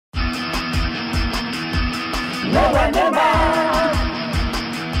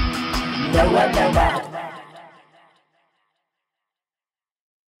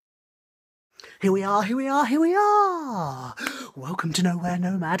Here we are, here we are, here we are! Welcome to Nowhere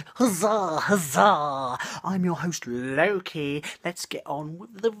Nomad. Huzzah, huzzah! I'm your host, Loki. Let's get on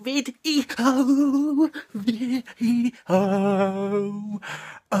with the video. Video. Oh,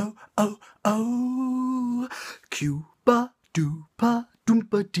 oh, oh. Cuba Dupa,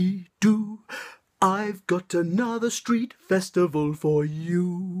 Doompa Dee Doo. I've got another street festival for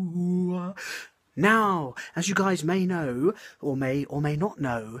you. Now, as you guys may know, or may not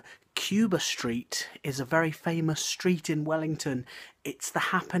know, Cuba Street is a very famous street in Wellington. It's the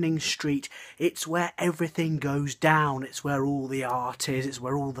happening street. It's where everything goes down. It's where all the art is. It's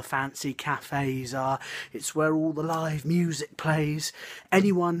where all the fancy cafes are. It's where all the live music plays.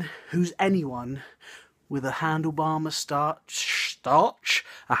 Anyone who's anyone with a handlebar moustache,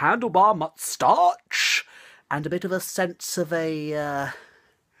 and a bit of a sense of a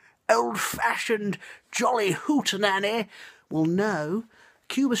old-fashioned jolly hootenanny will know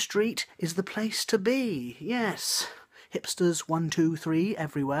Cuba Street is the place to be. Yes, hipsters 1, 2, 3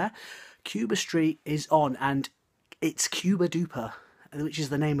 everywhere. Cuba Street is on, and it's Cuba Dupa, which is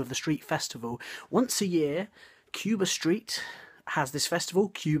the name of the street festival. Once a year, Cuba Street has this festival,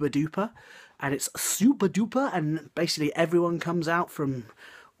 Cuba Dupa, and it's super duper, and basically everyone comes out from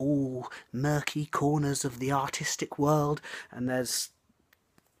all murky corners of the artistic world, and there's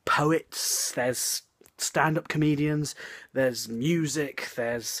poets, there's stand-up comedians, there's music,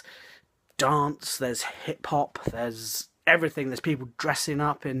 there's dance, there's hip-hop, there's everything. There's people dressing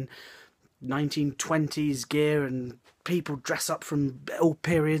up in 1920s gear, and people dress up from all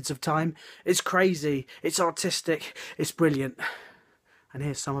periods of time. It's crazy, it's artistic, it's brilliant. And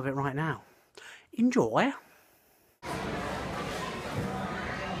here's some of it right now. Enjoy.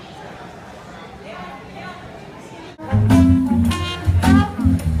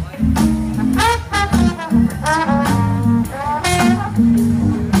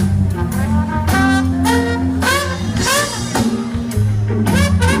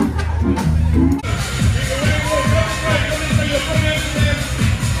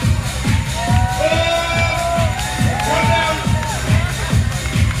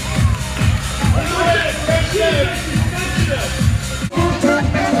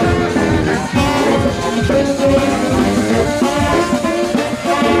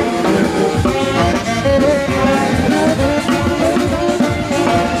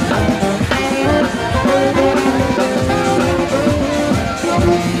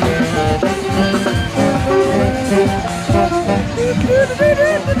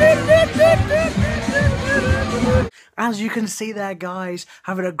 As you can see there, guys,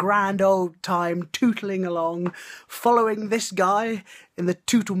 having a grand old time tootling along, following this guy in the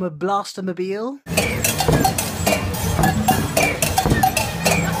Tootlemoblastermobile.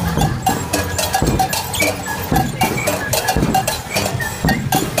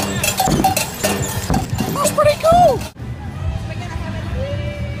 That's pretty cool!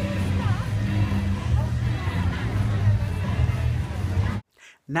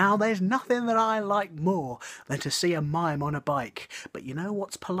 Now, there's nothing that I like more than to see a mime on a bike, but you know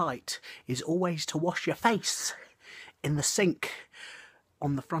what's polite is always to wash your face in the sink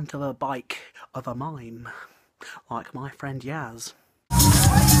on the front of a bike of a mime, like my friend Yaz.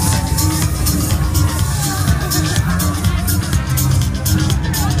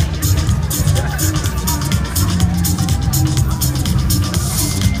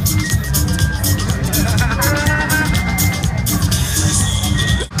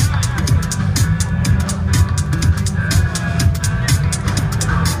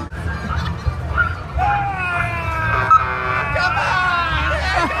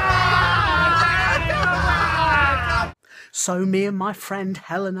 So me and my friend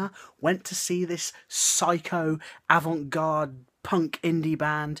Helena went to see this psycho avant-garde punk indie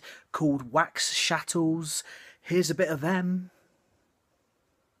band called Wax Shattles. Here's a bit of them.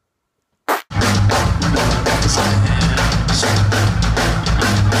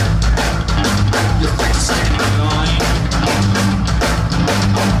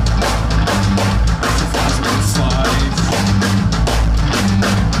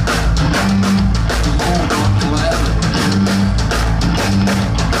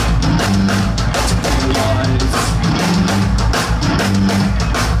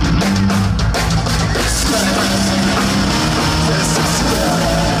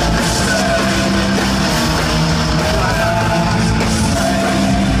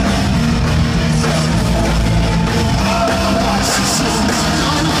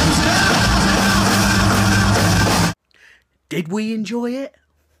 Did we enjoy it?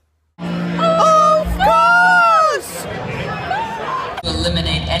 Of course! To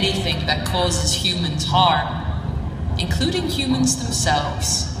eliminate anything that causes humans harm, including humans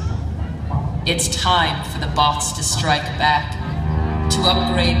themselves. It's time for the bots to strike back, to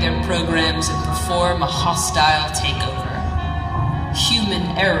upgrade their programs and perform a hostile takeover. Human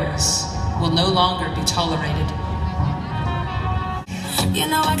errors will no longer be tolerated. You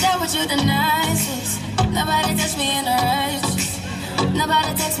know I dealt with you the nicest. Nobody touched me in a righteous.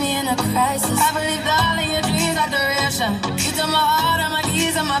 Nobody takes me in a crisis. I believed all of your dreams are duration. You took my heart and my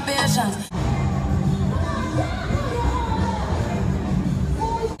keys and my patience.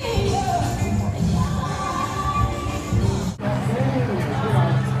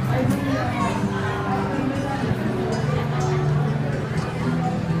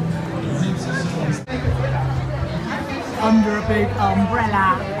 Under a big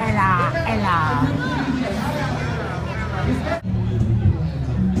umbrella, Ella, Ella.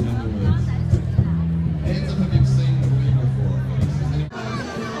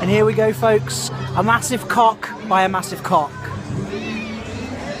 And here we go, folks. A massive cock by a massive cock.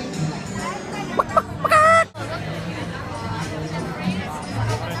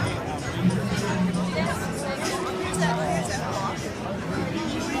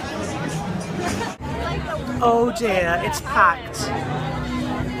 Oh dear, it's packed.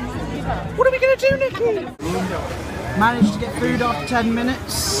 What are we going to do, Nikki? Managed to get food after 10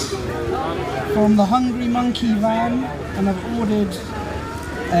 minutes from the Hungry Monkey van, and I've ordered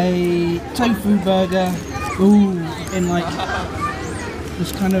a tofu burger. Ooh, in like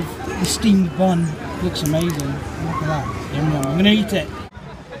this kind of steamed bun. Looks amazing. Look at that. Yum yum. I'm going to eat it.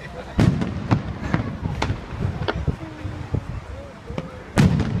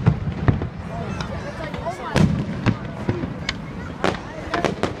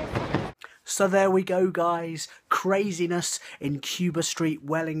 So there we go, guys. Craziness in Cuba Street,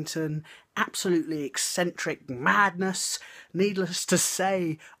 Wellington. Absolutely eccentric madness. Needless to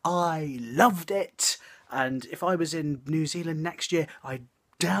say, I loved it. And if I was in New Zealand next year, I'd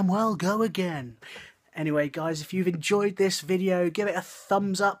damn well go again. Anyway, guys, if you've enjoyed this video, give it a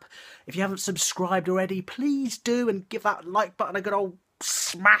thumbs up. If you haven't subscribed already, please do, and give that like button a good old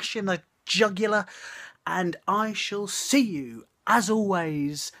smash in the jugular. And I shall see you, as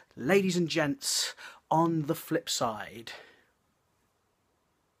always, ladies and gents, on the flip side.